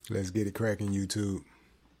Let's get it cracking, YouTube.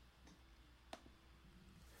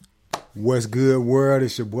 What's good, world?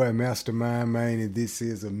 It's your boy Mastermind, man, and this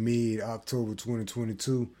is a mid-October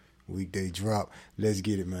 2022 weekday drop. Let's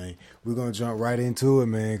get it, man. We're going to jump right into it,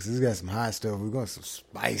 man, because it's got some hot stuff. We're going to some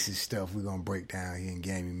spicy stuff we're going to break down here in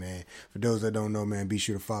gaming, man. For those that don't know, man, be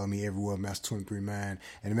sure to follow me everywhere, Master23Mind,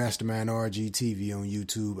 and the Mastermind RGTV on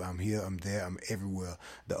YouTube. I'm here, I'm there, I'm everywhere.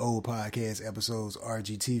 The old podcast episodes,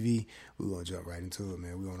 RGTV, we're going to jump right into it,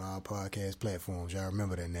 man. We're on all podcast platforms. Y'all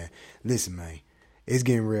remember that now. Listen, man. It's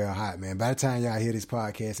getting real hot, man. By the time y'all hear this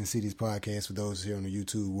podcast and see this podcast, for those here on the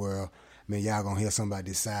YouTube world, man, y'all gonna hear something about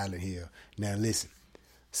this Silent Hill. Now, listen,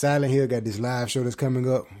 Silent Hill got this live show that's coming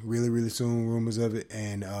up really, really soon, rumors of it,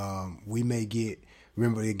 and we may get,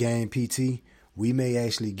 remember the game PT? We may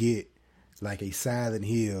actually get like a Silent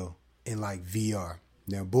Hill in like VR.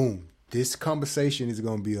 Now, boom, this conversation is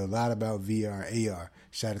gonna be a lot about VR and AR.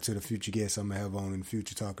 Shout out to the future guests I'm gonna have on in the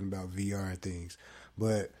future talking about VR and things.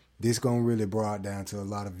 But this gonna really brought down to a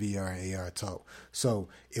lot of VR and AR talk. So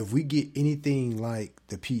if we get anything like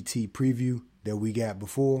the PT preview that we got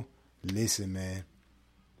before, listen, man.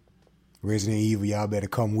 Resident Evil, y'all better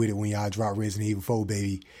come with it when y'all drop Resident Evil 4,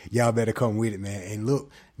 baby. Y'all better come with it, man. And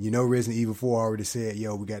look, you know Resident Evil 4 already said,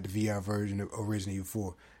 yo, we got the VR version of Resident Evil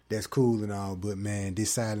 4. That's cool and all, but man,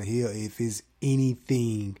 this Silent Hill, if it's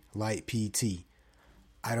anything like PT,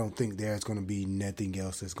 I don't think there's going to be nothing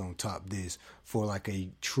else that's going to top this for like a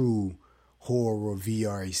true horror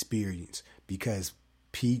VR experience, because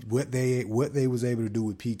what they was able to do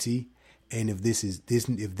with PT, and if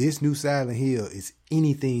this new Silent Hill is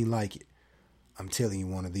anything like it, I'm telling you,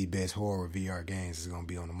 one of the best horror VR games is going to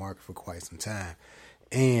be on the market for quite some time,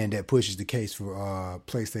 and that pushes the case for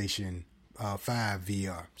PlayStation 5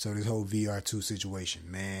 VR. So this whole VR2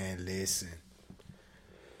 situation, man, listen.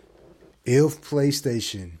 If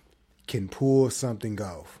PlayStation can pull something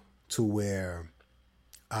off to where,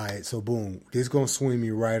 all right, so boom, this is gonna swing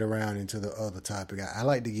me right around into the other topic. I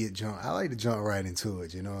like to jump right into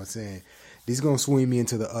it. You know what I'm saying? This is gonna swing me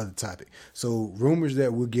into the other topic. So rumors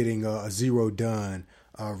that we're getting a Zero Dawn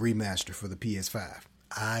remaster for the PS5.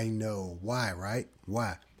 I know why, right?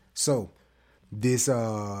 Why? So this,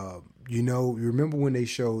 you remember when they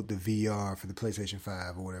showed the VR for the PlayStation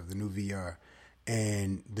 5 or whatever, the new VR.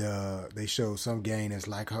 And they show some game that's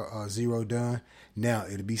like her Zero Dawn. Now,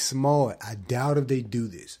 it'll be small. I doubt if they do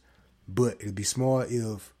this, but it'll be small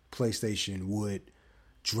if PlayStation would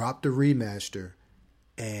drop the remaster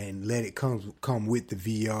and let it come with the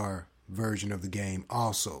VR version of the game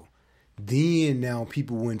also. Then now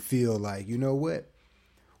people wouldn't feel like, you know what?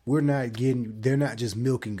 They're not just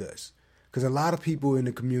milking us. Because a lot of people in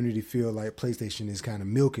the community feel like PlayStation is kind of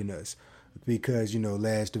milking us. Because,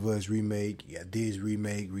 Last of Us remake, this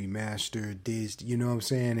remake, remaster, this, you know what I'm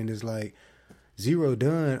saying? And it's like, Zero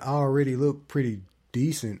Dawn already looked pretty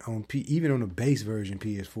decent on even on the base version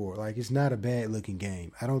PS4. Like, it's not a bad looking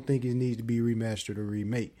game. I don't think it needs to be remastered or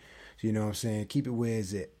remake. You know what I'm saying? Keep it where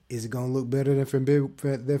it's at. Is it going to look better than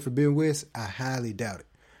Forbidden West? I highly doubt it.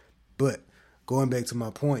 But, going back to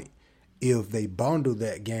my point, if they bundle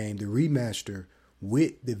that game, the remaster,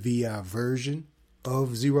 with the VR version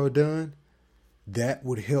of Zero Dawn, that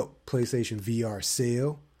would help PlayStation VR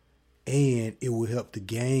sell, and it would help the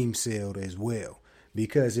game sell as well.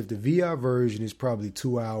 Because if the VR version is probably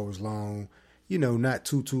 2 hours long, not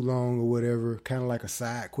too long or whatever, kind of like a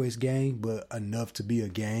side quest game, but enough to be a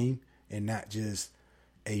game and not just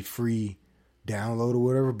a free download or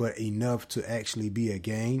whatever, but enough to actually be a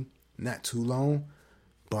game, not too long,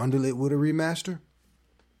 bundle it with a remaster,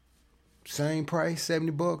 same price,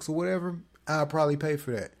 $70 or whatever, I'll probably pay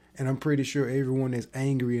for that. And I'm pretty sure everyone that's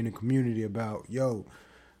angry in the community about,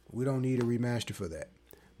 we don't need a remaster for that.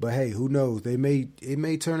 But hey, who knows? It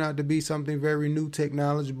may turn out to be something very new,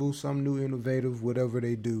 technological, some new innovative, whatever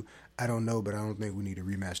they do. I don't know, but I don't think we need a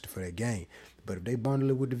remaster for that game. But if they bundle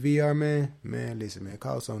it with the VR, man, listen, man,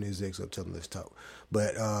 call Sony execs up, tell them let's talk.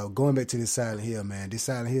 But going back to this Silent Hill, man, this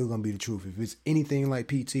Silent Hill gonna be the truth. If it's anything like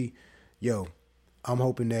PT, I'm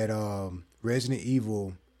hoping that Resident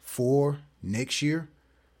Evil 4 next year,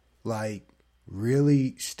 like,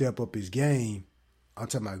 really step up his game. I'm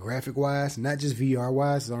talking about graphic wise, not just VR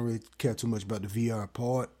wise. I don't really care too much about the VR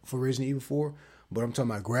part for Resident Evil 4, but I'm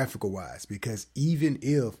talking about graphical wise, because even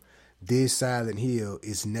if this Silent Hill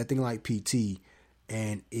is nothing like PT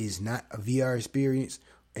and is not a VR experience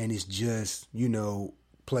and it's just,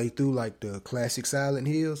 play through like the classic Silent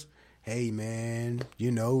Hills, hey man,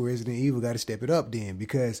 Resident Evil got to step it up then.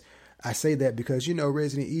 Because I say that because,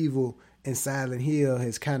 Resident Evil and Silent Hill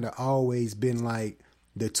has kind of always been like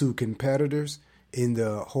the two competitors in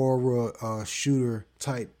the horror shooter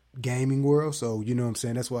type gaming world. So, you know what I'm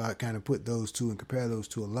saying? That's why I kind of put those two and compare those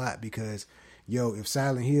two a lot because, yo, if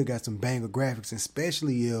Silent Hill got some banger graphics,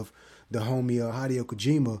 especially if the homie Hideo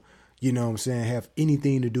Kojima, you know what I'm saying, have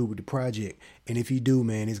anything to do with the project. And if he do,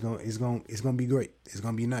 man, it's gonna be great. It's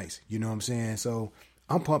gonna be nice. You know what I'm saying? So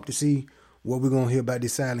I'm pumped to see what we're gonna hear about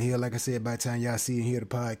this Silent Hill. Like I said, by the time y'all see and hear the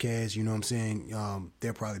podcast, you know what I'm saying,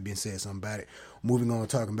 there probably been said something about it. Moving on,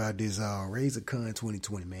 talking about this Razer Con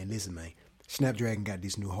 2020, man. Listen, man, Snapdragon got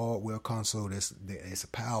this new hardware console that's a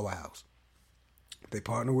powerhouse. They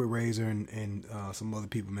partner with Razer and some other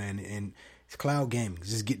people, man, and it's cloud gaming.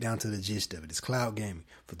 Just get down to the gist of it. It's cloud gaming.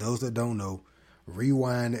 For those that don't know,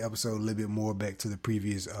 rewind the episode a little bit more back to the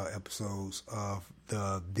previous episodes of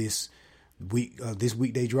this week. This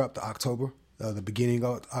week they dropped the beginning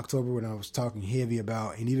of October, when I was talking heavy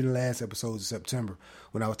about, and even the last episodes of September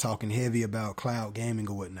when I was talking heavy about cloud gaming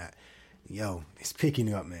or whatnot. Yo, it's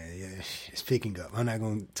picking up, man. Yeah, it's picking up. I'm not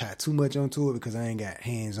going to tie too much onto it because I ain't got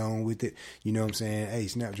hands-on with it. You know what I'm saying? Hey,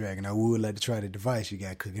 Snapdragon, I would like to try the device you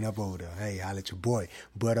got cooking up over there. Hey, I'll let your boy.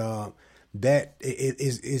 But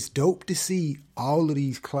it's dope to see all of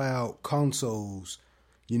these cloud consoles,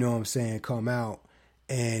 you know what I'm saying, come out,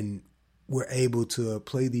 and we're able to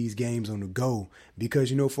play these games on the go.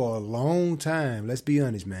 Because, you know, for a long time, let's be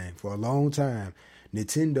honest, man, for a long time,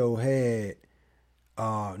 Nintendo had...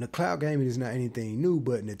 the cloud gaming is not anything new,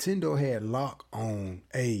 but Nintendo had lock on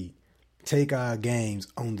take our games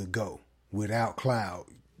on the go without cloud.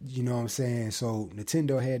 You know what I'm saying? So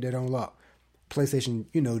Nintendo had that on lock. PlayStation,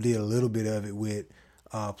 you know, did a little bit of it with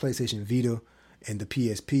PlayStation Vita and the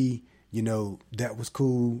PSP. You know, that was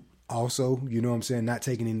cool also. You know what I'm saying? Not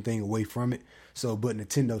taking anything away from it. So, but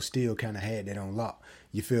Nintendo still kind of had that on lock.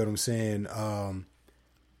 You feel what I'm saying?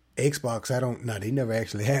 Xbox, they never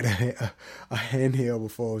actually had a handheld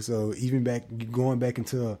before. So even going back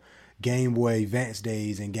into Game Boy Advance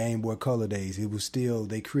days and Game Boy Color days, it was still,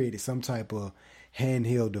 they created some type of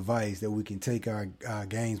handheld device that we can take our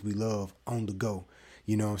games we love on the go.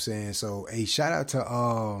 You know what I'm saying? So a shout out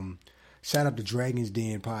to Dragon's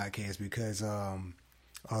Den podcast, because the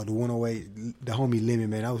 108, the homie Lemon,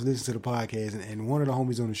 man, I was listening to the podcast, and one of the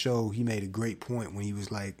homies on the show, he made a great point when he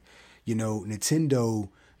was like, you know, Nintendo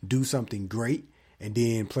do something great, and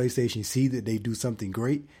then PlayStation see that they do something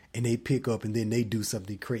great, and they pick up and then they do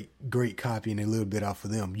something great, copying a little bit off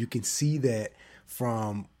of them. You can see that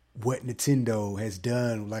from what Nintendo has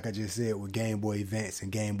done, like I just said, with Game Boy Advance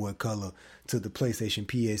and Game Boy Color, to the PlayStation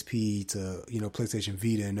PSP, to, you know, PlayStation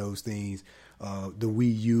Vita and those things, the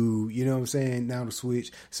Wii U, you know what I'm saying, now the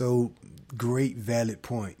Switch. So great valid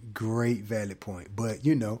point. But,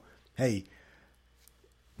 you know, hey,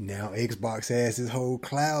 now Xbox has this whole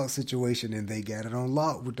cloud situation, and they got it on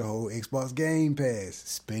lock with the whole Xbox Game Pass.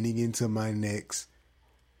 Spinning into my next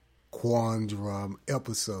quandrum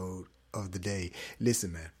episode of the day.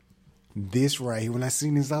 Listen, man, this right here, when I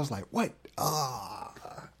seen this, I was like, what?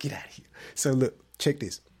 Get out of here. So look, check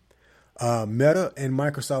this. Meta and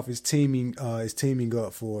Microsoft is teaming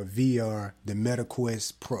up for VR, the Meta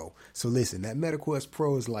Quest Pro. So listen, that Meta Quest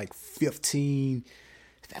Pro is like $1,500,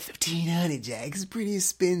 Jack. It's pretty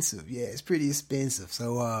expensive. Yeah, it's pretty expensive.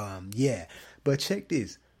 So, yeah. But check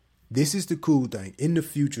this. This is the cool thing. In the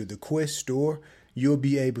future, the Quest Store, you'll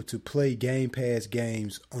be able to play Game Pass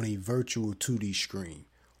games on a virtual 2D screen.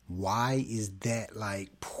 Why is that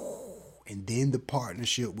like... And then the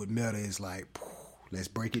partnership with Meta is like... Let's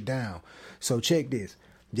break it down. So check this.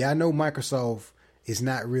 Yeah, I know Microsoft is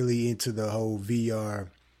not really into the whole VR...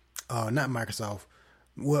 not Microsoft...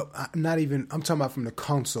 Well, I'm talking about from the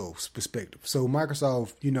console's perspective. So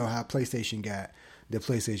Microsoft, you know how PlayStation got the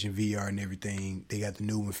PlayStation VR and everything. They got the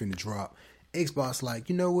new one finna drop. Xbox like,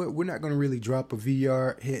 you know what? We're not going to really drop a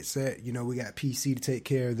VR headset. You know, we got PC to take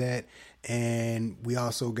care of that. And we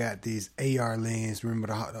also got this AR lens. Remember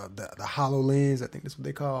the HoloLens? I think that's what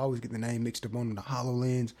they call it. I always get the name mixed up on them. The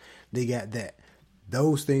HoloLens. They got that.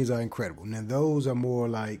 Those things are incredible. Now, those are more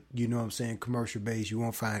like, you know what I'm saying, commercial based. You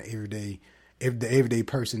won't find the everyday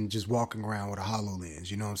person just walking around with a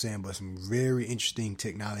HoloLens, you know what I'm saying? But some very interesting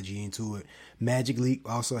technology into it. Magic Leap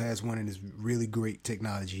also has one, and it's really great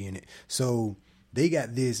technology in it. So they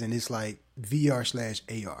got this, and it's like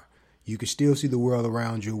VR/AR. You can still see the world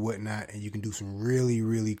around you and whatnot, and you can do some really,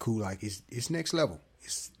 really cool, like it's next level.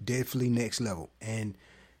 It's definitely next level. And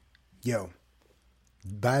yo,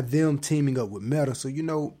 by them teaming up with Meta, so you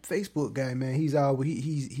know, Facebook guy, man, he's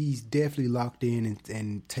definitely locked in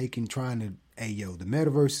and trying to, hey yo, the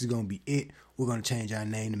metaverse is gonna be it. We're gonna change our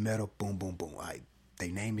name to Meta. Boom, boom, boom. Like, their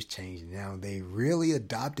name is changing now. They really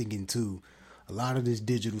adopting into a lot of this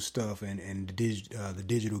digital stuff and the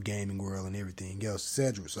digital gaming world and everything else,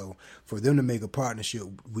 etc. So for them to make a partnership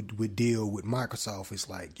with deal with Microsoft, it's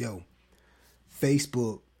like, yo,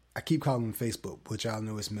 Facebook, I keep calling them Facebook, but y'all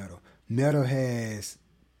know it's Meta. Meta has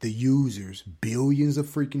the users, billions of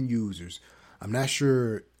freaking users. I'm not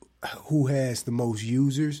sure who has the most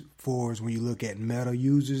users for when you look at Meta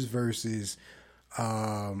users versus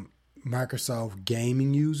Microsoft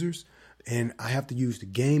gaming users. And I have to use the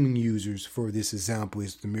gaming users for this example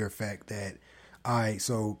is the mere fact that, all right,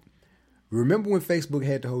 so remember when Facebook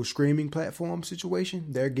had the whole streaming platform situation?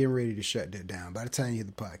 They're getting ready to shut that down. By the time you hear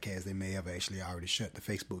the podcast, they may have actually already shut the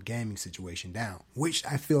Facebook gaming situation down, which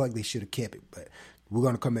I feel like they should have kept it, but we're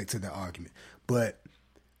going to come back to that argument. But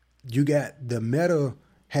you got the Meta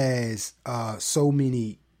has so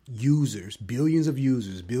many users, billions of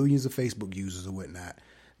Facebook users or whatnot.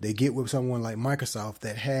 They get with someone like Microsoft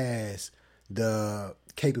that has the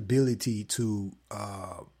capability to,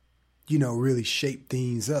 really shape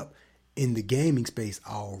things up in the gaming space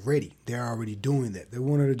already. They're already doing that. They're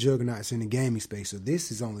one of the juggernauts in the gaming space. So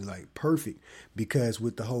this is only like perfect because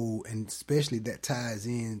with the whole, and especially that ties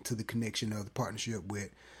into the connection of the partnership with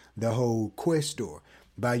the whole Quest store.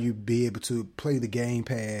 By you be able to play the Game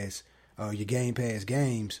Pass, your Game Pass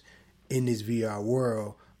games in this VR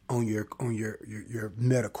world on your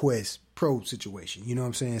Meta Quest Pro situation. You know what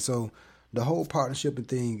I'm saying? So the whole partnership and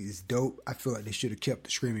thing is dope. I feel like they should have kept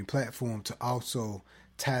the streaming platform to also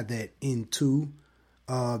tie that into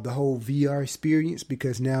the whole VR experience,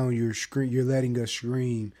 because now you're letting us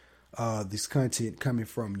stream this content coming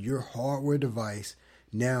from your hardware device,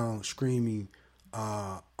 now streaming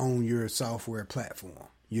on your software platform.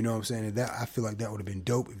 You know what I'm saying? And that, I feel like that would have been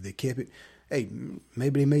dope if they kept it. Hey,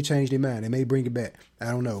 maybe they may change their mind. They may bring it back. I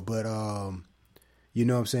don't know. But, you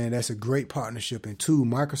know what I'm saying? That's a great partnership. And two,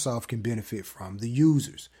 Microsoft can benefit from the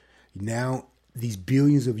users. Now, these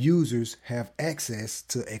billions of users have access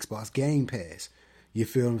to Xbox Game Pass. You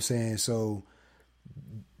feel what I'm saying? So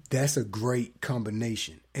that's a great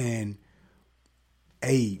combination. And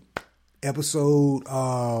a episode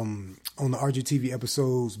on the RGTV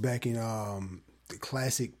episodes back in the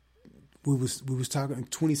classic, we was talking in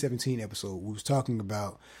 2017 episode, we was talking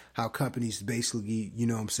about how companies basically, you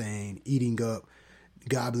know what I'm saying,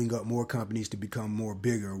 gobbling up more companies to become more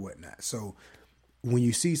bigger or whatnot. So when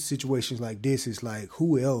you see situations like this, it's like,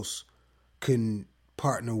 who else can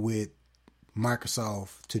partner with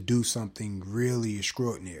Microsoft to do something really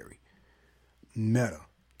extraordinary? Meta.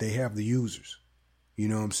 They have the users. You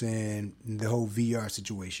know what I'm saying? The whole VR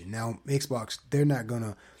situation. Now, Xbox, they're not going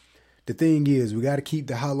to... The thing is, we got to keep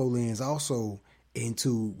the HoloLens also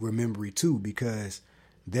into memory too, because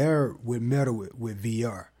they're with Meta with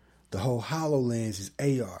VR. The whole HoloLens is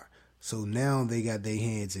AR. So now they got their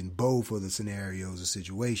hands in both of the scenarios and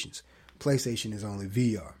situations. PlayStation is only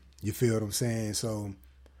VR. You feel what I'm saying? So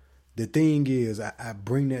the thing is, I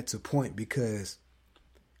bring that to point because,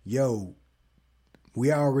 yo,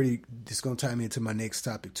 we already, this is going to tie me into my next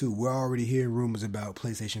topic too. We're already hearing rumors about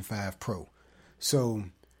PlayStation 5 Pro. So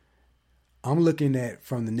I'm looking at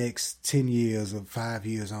from the next 10 years or 5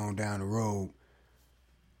 years on down the road.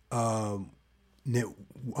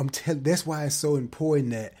 That's why it's so important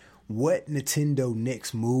that what Nintendo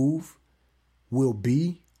next move will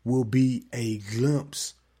be a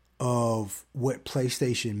glimpse of what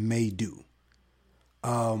PlayStation may do.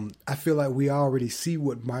 I feel like we already see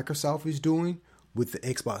what Microsoft is doing with the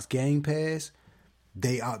Xbox Game Pass.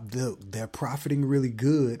 They're profiting really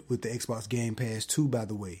good with the Xbox Game Pass too, by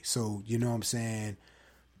the way. So, you know what I'm saying?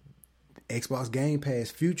 Xbox Game Pass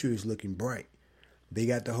future is looking bright. They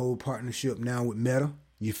got the whole partnership now with Meta.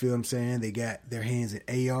 You feel what I'm saying? They got their hands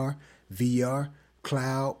in AR, VR,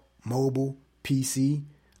 cloud, mobile, PC.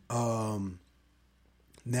 Now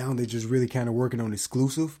they're just really kind of working on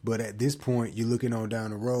exclusive. But at this point, you're looking on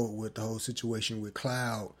down the road with the whole situation with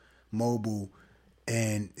cloud, mobile,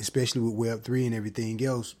 and especially with Web3 and everything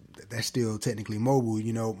else. That's still technically mobile,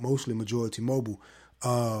 you know, mostly majority mobile.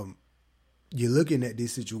 You're looking at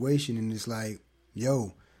this situation and it's like,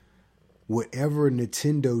 yo, whatever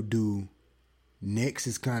Nintendo do next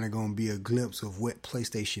is kind of going to be a glimpse of what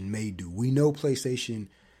PlayStation may do. We know PlayStation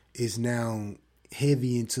is now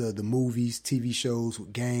heavy into the movies, TV shows,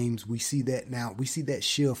 with games. We see that now. We see that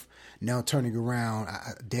shift now turning around.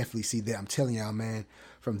 I definitely see that. I'm telling y'all, man,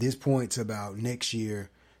 from this point to about next year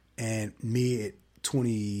and mid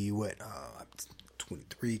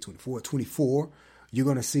 24, you're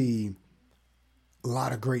going to see a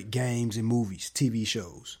lot of great games and movies, TV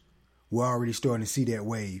shows. We're already starting to see that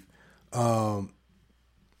wave. I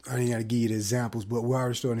ain't got to give you the examples, but we're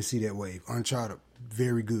already starting to see that wave. Uncharted,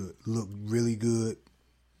 very good. Look really good.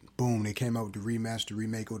 boom, they came out with the remaster,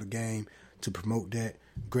 remake of the game to promote that.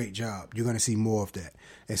 Great job. You're going to see more of that.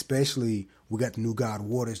 Especially, we got the new God of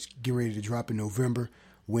War that's getting ready to drop in November.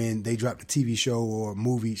 When they drop the TV show or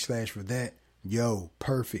movie / for that, yo,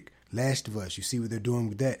 perfect. Last of Us, you see what they're doing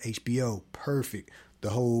with that. HBO, perfect. The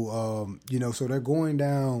whole, so they're going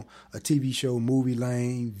down a TV show, movie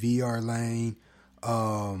lane, VR lane.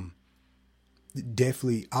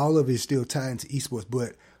 Definitely, all of it is still tied into esports,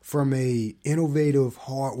 but from a innovative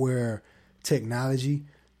hardware technology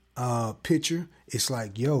picture, it's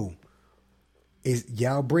like, yo, is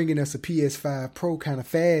y'all bringing us a PS5 Pro kind of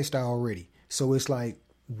fast already? So it's like,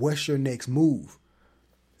 what's your next move?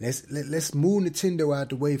 Let's move Nintendo out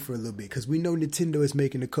the way for a little bit, because we know Nintendo is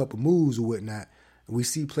making a couple moves or whatnot. We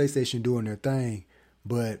see PlayStation doing their thing,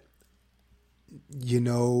 but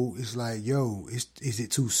it's like, yo, is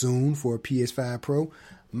it too soon for a PS5 Pro?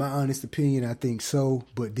 My honest opinion, I think so.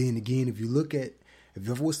 But then again, if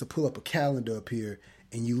I was to pull up a calendar up here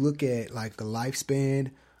and you look at like the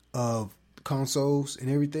lifespan of consoles and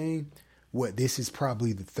everything, this is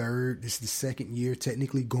probably this is the second year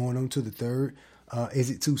technically going on to the third. Is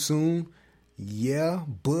it too soon? Yeah,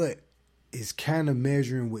 but it's kind of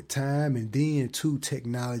measuring with time, and then too,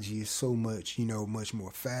 technology is so much, much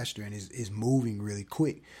more faster, and is moving really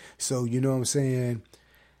quick. So, you know what I'm saying?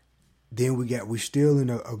 Then we're still in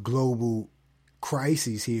a global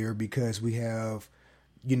crisis here, because we have,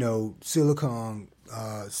 silicon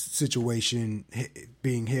situation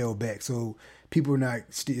being held back. So people are not,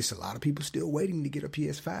 it's a lot of people still waiting to get a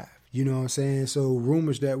PS5. You know what I'm saying? So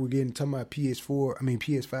rumors that we're talking about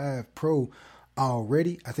PS5 Pro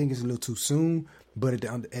already, I think it's a little too soon. But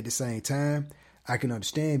at the same time, I can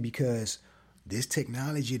understand, because this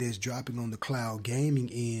technology that's dropping on the cloud gaming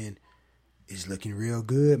end is looking real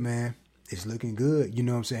good, man. It's looking good. You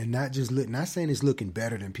know what I'm saying? Not saying it's looking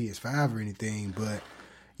better than PS5 or anything, but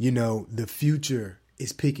the future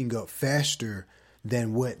is picking up faster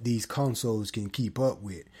than what these consoles can keep up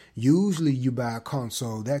with. Usually you buy a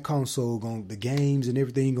console, that console the games and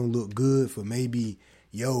everything gonna look good for maybe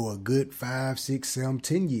a good 5, 6, 7,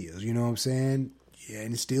 10 years. You know what I'm saying? Yeah,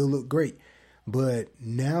 and it still look great. But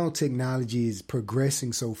now technology is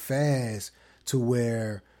progressing so fast to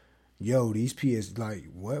where, these PS, like,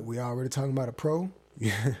 what? We already talking about a Pro?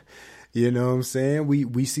 You know what I'm saying?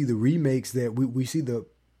 We see the remakes that we see the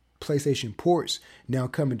PlayStation ports now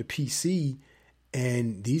coming to PC,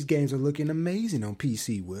 and these games are looking amazing on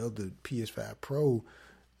PC. Well, the PS5 Pro,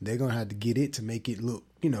 they're going to have to get it to make it look,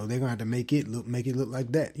 they're going to have to make it look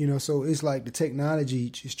like that, so it's like the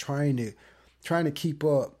technology is trying to keep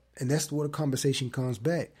up. And that's where the conversation comes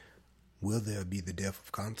back. Will there be the death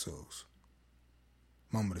of consoles?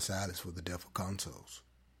 Moment of silence for the death of consoles.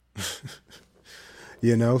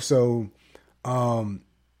 So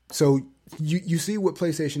you see what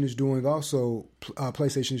PlayStation is doing also.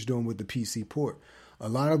 PlayStation is doing with the PC port. A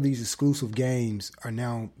lot of these exclusive games are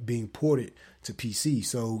now being ported to PC.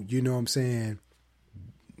 So, you know what I'm saying?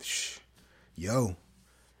 Is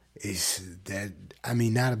that,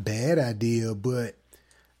 not a bad idea, but,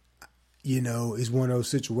 it's one of those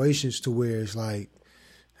situations to where it's like,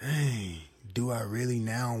 hey, do I really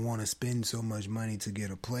now want to spend so much money to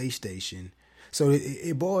get a PlayStation? So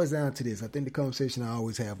it boils down to this. I think the conversation I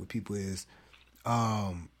always have with people is,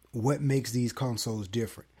 what makes these consoles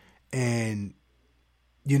different? And,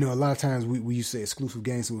 a lot of times we used to say exclusive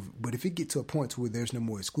games, but if it get to a point to where there's no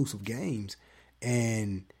more exclusive games,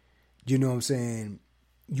 and, you know what I'm saying,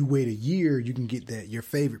 you wait a year, you can get your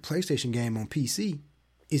favorite PlayStation game on PC.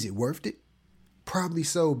 Is it worth it? Probably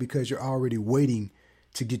so, because you're already waiting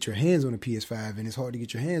to get your hands on a PS5, and it's hard to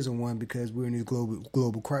get your hands on one because we're in this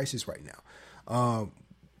global crisis right now.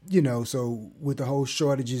 So with the whole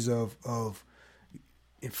shortages of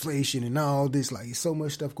inflation and all this, like, it's so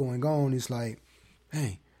much stuff going on. It's like,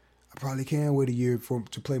 hey, I probably can wait a year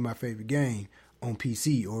to play my favorite game on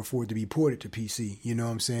PC, or for it to be ported to PC. You know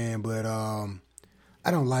what I'm saying? But I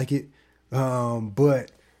don't like it.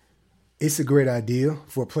 But it's a great idea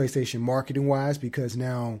for PlayStation marketing wise, because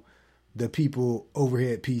now the people over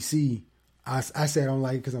here at PC, I say I don't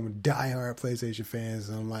like it because I'm a diehard PlayStation fan.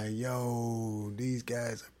 So I'm like, yo, these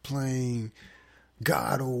guys are playing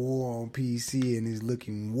God of War on PC, and it's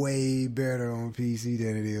looking way better on PC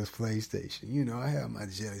than it is PlayStation. I have my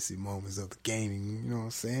jealousy moments of the gaming, you know what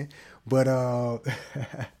I'm saying? But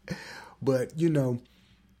but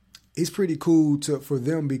it's pretty cool for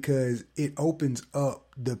them, because it opens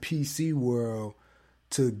up the PC world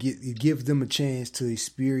to give them a chance to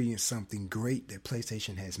experience something great that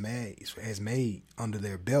PlayStation has made under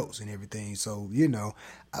their belts and everything. So,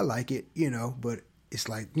 I like it, but it's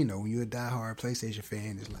like, you know, when you're a diehard PlayStation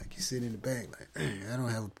fan, it's like you sit in the back like, I don't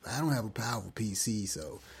have a powerful PC,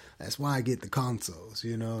 so that's why I get the consoles,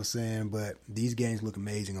 you know what I'm saying? But these games look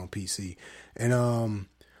amazing on PC. And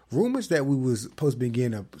rumors that we was supposed to be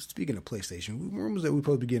getting speaking of PlayStation, rumors that we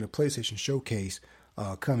supposed to be getting a PlayStation showcase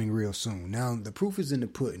coming real soon. Now the proof is in the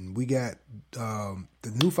pudding. We got the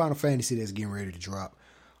new Final Fantasy that's getting ready to drop.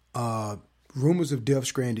 Rumors of Death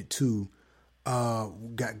Stranded 2.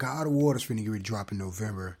 Got God of War that's finna get ready to drop in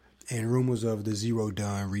November, and rumors of the Zero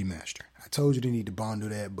Dawn remaster. I told you they need to bundle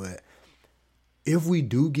that, but if we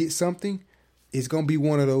do get something, it's going to be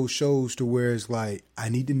one of those shows to where it's like, I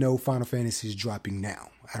need to know Final Fantasy is dropping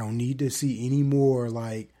now. I don't need to see any more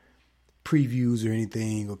like previews or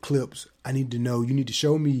anything or clips. I need to know, you need to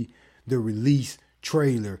show me the release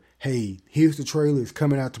trailer. Hey, here's the trailer. It's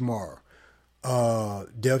coming out tomorrow.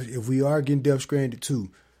 If we are getting Death Stranded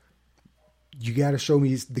 2, you got to show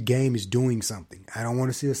me the game is doing something. I don't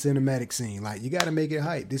want to see a cinematic scene. Like, you got to make it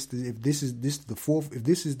hype. If this is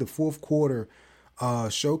the fourth quarter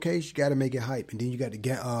showcase, you got to make it hype. And then you got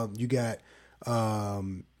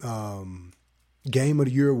Game of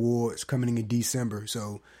the Year awards coming in December.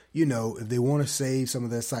 So, you know, if they want to save some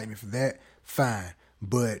of the excitement for that, fine.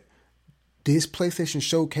 But this PlayStation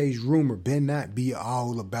Showcase rumor better not be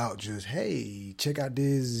all about just, hey, check out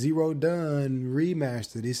this Zero Dawn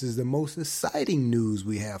remaster. This is the most exciting news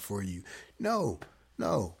we have for you. No.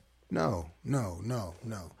 I'd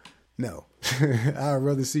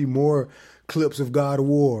rather see more clips of God of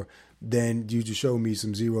War than you to show me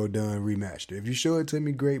some Zero Dawn remaster. If you show it to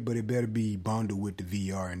me, great, but it better be bundled with the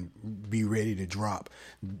VR and be ready to drop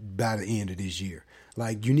by the end of this year.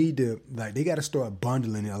 Like, you need to, like, they got to start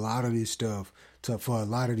bundling a lot of this stuff for a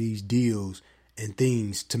lot of these deals and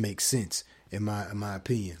things to make sense, in my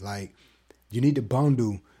opinion. Like, you need to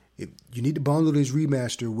bundle this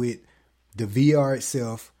remaster with the VR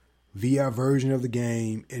itself, VR version of the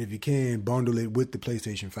game, and if you can, bundle it with the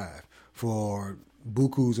PlayStation 5 for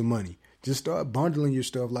bukus of money. Just start bundling your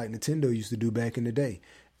stuff like Nintendo used to do back in the day.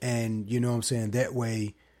 And, you know what I'm saying, that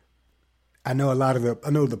way, I know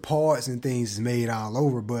the parts and things is made all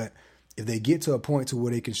over, but if they get to a point to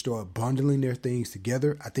where they can start bundling their things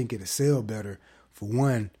together, I think it'll sell better, for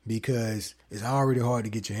one, because it's already hard to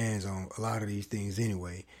get your hands on a lot of these things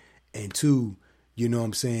anyway. And two, you know what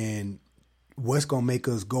I'm saying, what's going to make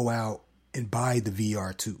us go out and buy the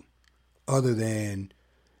VR too, other than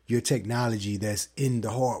your technology that's in the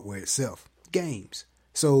hardware itself, games.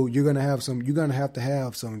 So you're going to have some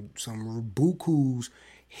bukus,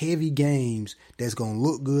 heavy games that's going to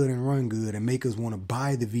look good and run good and make us want to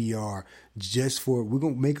buy the VR we're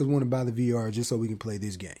going to make us want to buy the VR just so we can play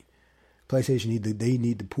this game. PlayStation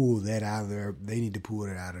need to pull that out of there. They need to pull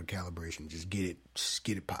it out of calibration. Just get it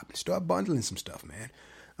popping. Start bundling some stuff, man.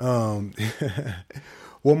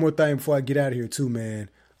 One more thing before I get out of here too, man,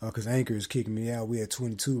 because Anchor is kicking me out. We're at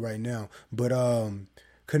 22 right now. But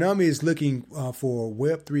Konami is looking for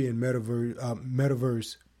Web3 and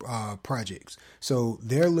metaverse projects. So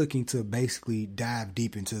they're looking to basically dive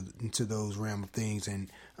deep into those realm of things, and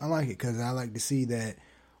I like it because I like to see that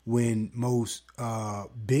when once a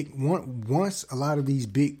lot of these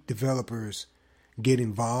big developers get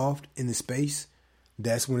involved in the space,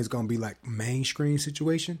 that's when it's gonna be like mainstream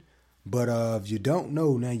situation. But if you don't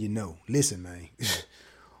know, now you know. Listen, man,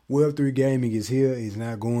 Web3 gaming is here. It's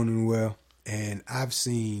not going well, and I've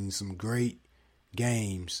seen some great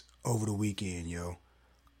games over the weekend, yo.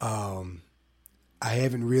 I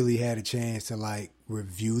haven't really had a chance to like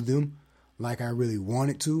review them like I really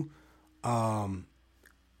wanted to. I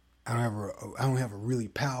don't have a really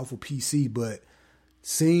powerful PC, but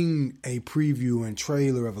seeing a preview and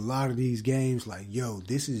trailer of a lot of these games, like, yo,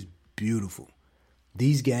 this is beautiful.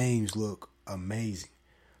 These games look amazing.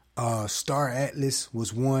 Star Atlas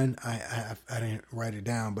was one. I didn't write it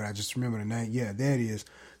down, but I just remember the name. Yeah, that is.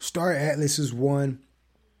 Star Atlas is one.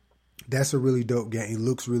 That's a really dope game. It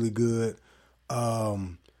looks really good.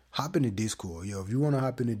 Hop in the Discord. Yo, if you want to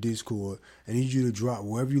hop in the Discord, I need you to drop,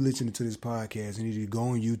 wherever you're listening to this podcast, I need you to go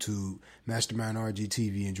on YouTube, Mastermind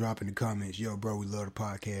RGTV, and drop in the comments, yo, bro, we love the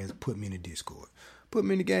podcast. Put me in the Discord. Put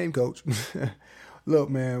me in the game, coach. Look,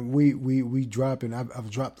 man, we dropping. I've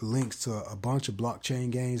dropped the links to a bunch of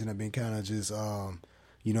blockchain games, and I've been kind of just,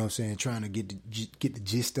 you know what I'm saying, trying to get the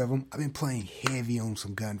gist of them. I've been playing heavy on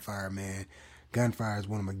some Gunfire, man. Gunfire is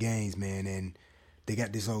one of my games, man, and they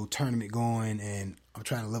got this old tournament going, and I'm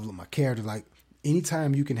trying to level up my character. Like,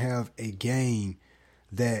 anytime you can have a game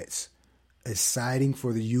that's exciting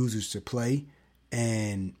for the users to play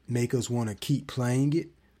and make us want to keep playing it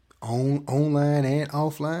online and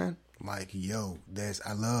offline, like, yo,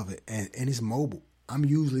 I love it. And it's mobile. I'm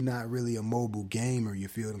usually not really a mobile gamer, you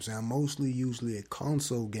feel what I'm saying? I'm mostly usually a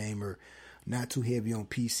console gamer, not too heavy on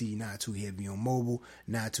PC, not too heavy on mobile,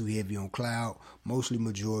 not too heavy on cloud, mostly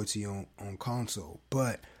majority on console.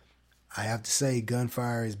 But I have to say,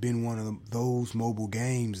 Gunfire has been one of those mobile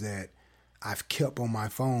games that I've kept on my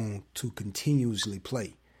phone to continuously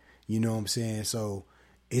play. You know what I'm saying? So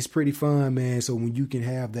it's pretty fun, man. So when you can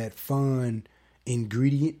have that fun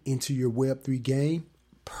ingredient into your Web3 game,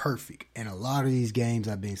 perfect. And a lot of these games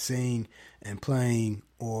I've been seeing and playing,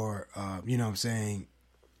 or you know what I'm saying,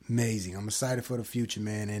 amazing. I'm excited for the future,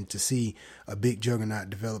 man, and to see a big juggernaut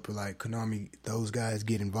developer like Konami, those guys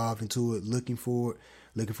get involved into it, looking for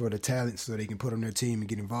the talent so they can put on their team and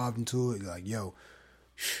get involved into it. Like, yo,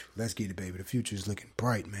 let's get it, baby. The future is looking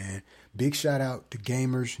bright, man. Big shout out to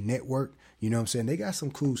Gamers Network. You know what I'm saying? They got some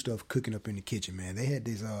cool stuff cooking up in the kitchen, man. They had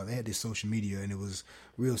this social media, and it was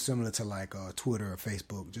real similar to like Twitter or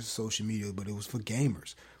Facebook, just social media, but it was for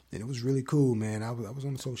gamers. And it was really cool, man. I was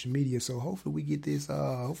on social media, so hopefully we get this.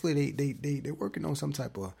 Hopefully they're working on some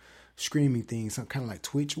type of streaming thing, some kind of like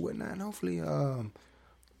Twitch or whatnot. And hopefully,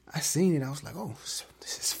 I seen it. I was like, oh,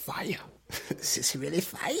 this is fire. This is really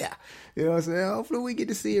fire. You know what I'm saying? Hopefully we get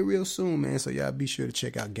to see it real soon, man. So y'all be sure to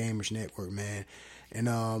check out Gamers Network, man. And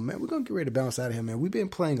man, we're gonna get ready to bounce out of here, man. We've been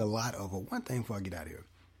playing a lot of one thing before I get out of here.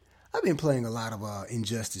 I've been playing a lot of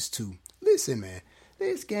Injustice 2. Listen, man,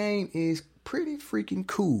 this game is pretty freaking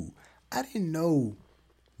cool. I didn't know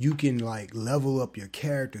you can like level up your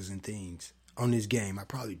characters and things on this game. I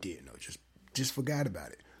probably did know, just forgot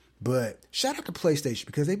about it. But shout out to PlayStation,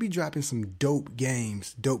 because they be dropping some dope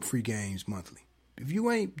games, dope free games monthly. If you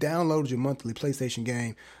ain't downloaded your monthly PlayStation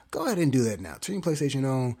game, go ahead and do that now. Turn your PlayStation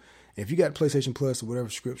on. If you got PlayStation Plus or whatever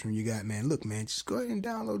subscription you got, man, look, man, just go ahead and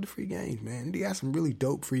download the free games, man. They got some really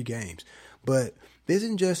dope free games. But this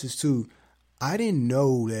Injustice 2, I didn't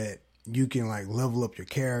know that you can like level up your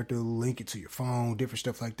character, link it to your phone, different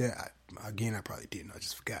stuff like that. I probably didn't. I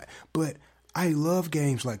just forgot. But I love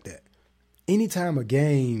games like that. Anytime a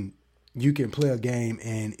game, you can play a game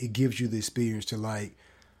and it gives you the experience to like,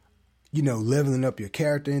 you know, leveling up your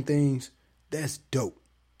character and things, that's dope.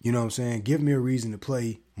 You know what I'm saying? Give me a reason to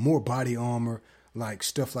play more body armor, like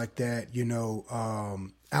stuff like that, you know,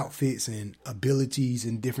 outfits and abilities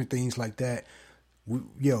and different things like that.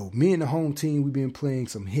 Me and the home team, we've been playing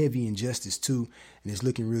some heavy Injustice 2, and it's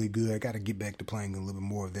looking really good. I got to get back to playing a little bit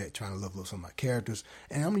more of that, trying to level up some of my characters.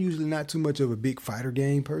 And I'm usually not too much of a big fighter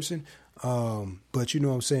game person, but you know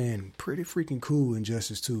what I'm saying? Pretty freaking cool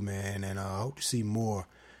Injustice 2, man, and I hope to see more.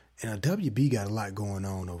 And WB got a lot going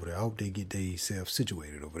on over there. I hope they get themselves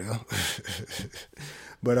situated over there.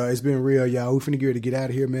 But it's been real, y'all. We finna get ready to get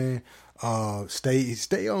out of here, man.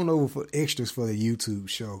 Stay on over for extras for the YouTube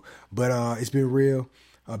show. But it's been real.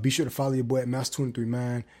 Be sure to follow your boy at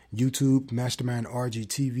Master23Mind, YouTube, Mastermind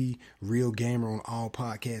RGTV, Real Gamer on all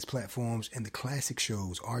podcast platforms, and the classic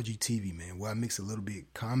shows, RGTV, man, where I mix a little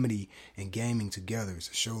bit comedy and gaming together.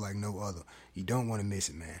 It's a show like no other. You don't want to miss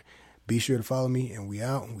it, man. Be sure to follow me, and we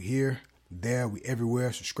out, and we here, there, we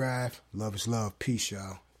everywhere. Subscribe. Love is love. Peace,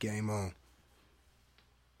 y'all. Game on.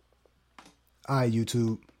 All right,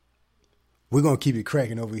 YouTube. We're gonna keep it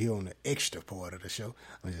cracking over here on the extra part of the show.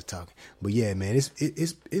 I'm just talking, but yeah, man,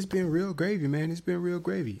 it's been real gravy, man. It's been real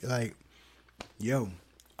gravy. Like, yo,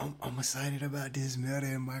 I'm excited about this Meta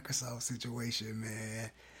and Microsoft situation,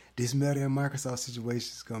 man. This Meta and Microsoft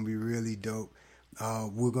situation is gonna be really dope.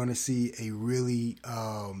 We're gonna see a really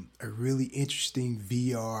interesting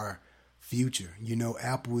VR future. You know,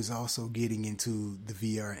 Apple is also getting into the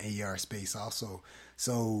VR and AR space also,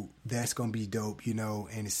 so that's gonna be dope. You know,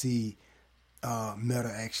 and to see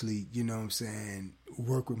Meta actually, you know what I'm saying,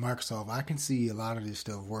 work with Microsoft. I can see a lot of this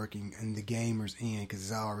stuff working in the gamers end because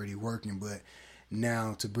it's already working, but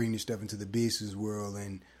now to bring this stuff into the business world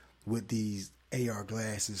and with these AR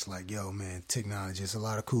glasses, like, yo, man, technology, it's a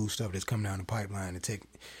lot of cool stuff that's coming down the pipeline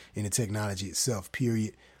in the technology itself,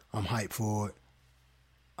 period. I'm hyped for it.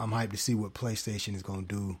 I'm hyped to see what PlayStation is going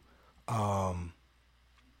to do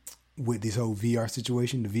with this whole VR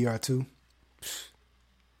situation, the VR2.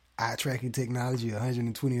 Eye tracking technology,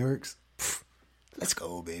 120 hertz. Let's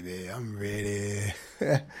go, baby. I'm ready.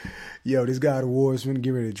 Yo, this God of War is going to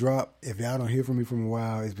get ready to drop. If y'all don't hear from me from a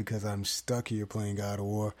while, it's because I'm stuck here playing God of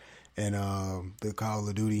War and the Call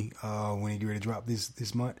of Duty when it get ready to drop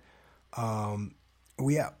this month.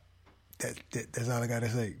 We out. That's all I got to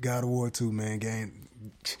say. God of War 2, man. Game.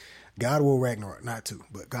 God of War Ragnarok, not 2,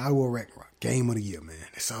 but God of War Ragnarok. Game of the year, man.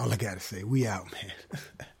 That's all I got to say. We out, man.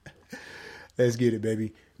 Let's get it,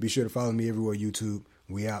 baby. Be sure to follow me everywhere, YouTube.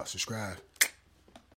 We out. Subscribe.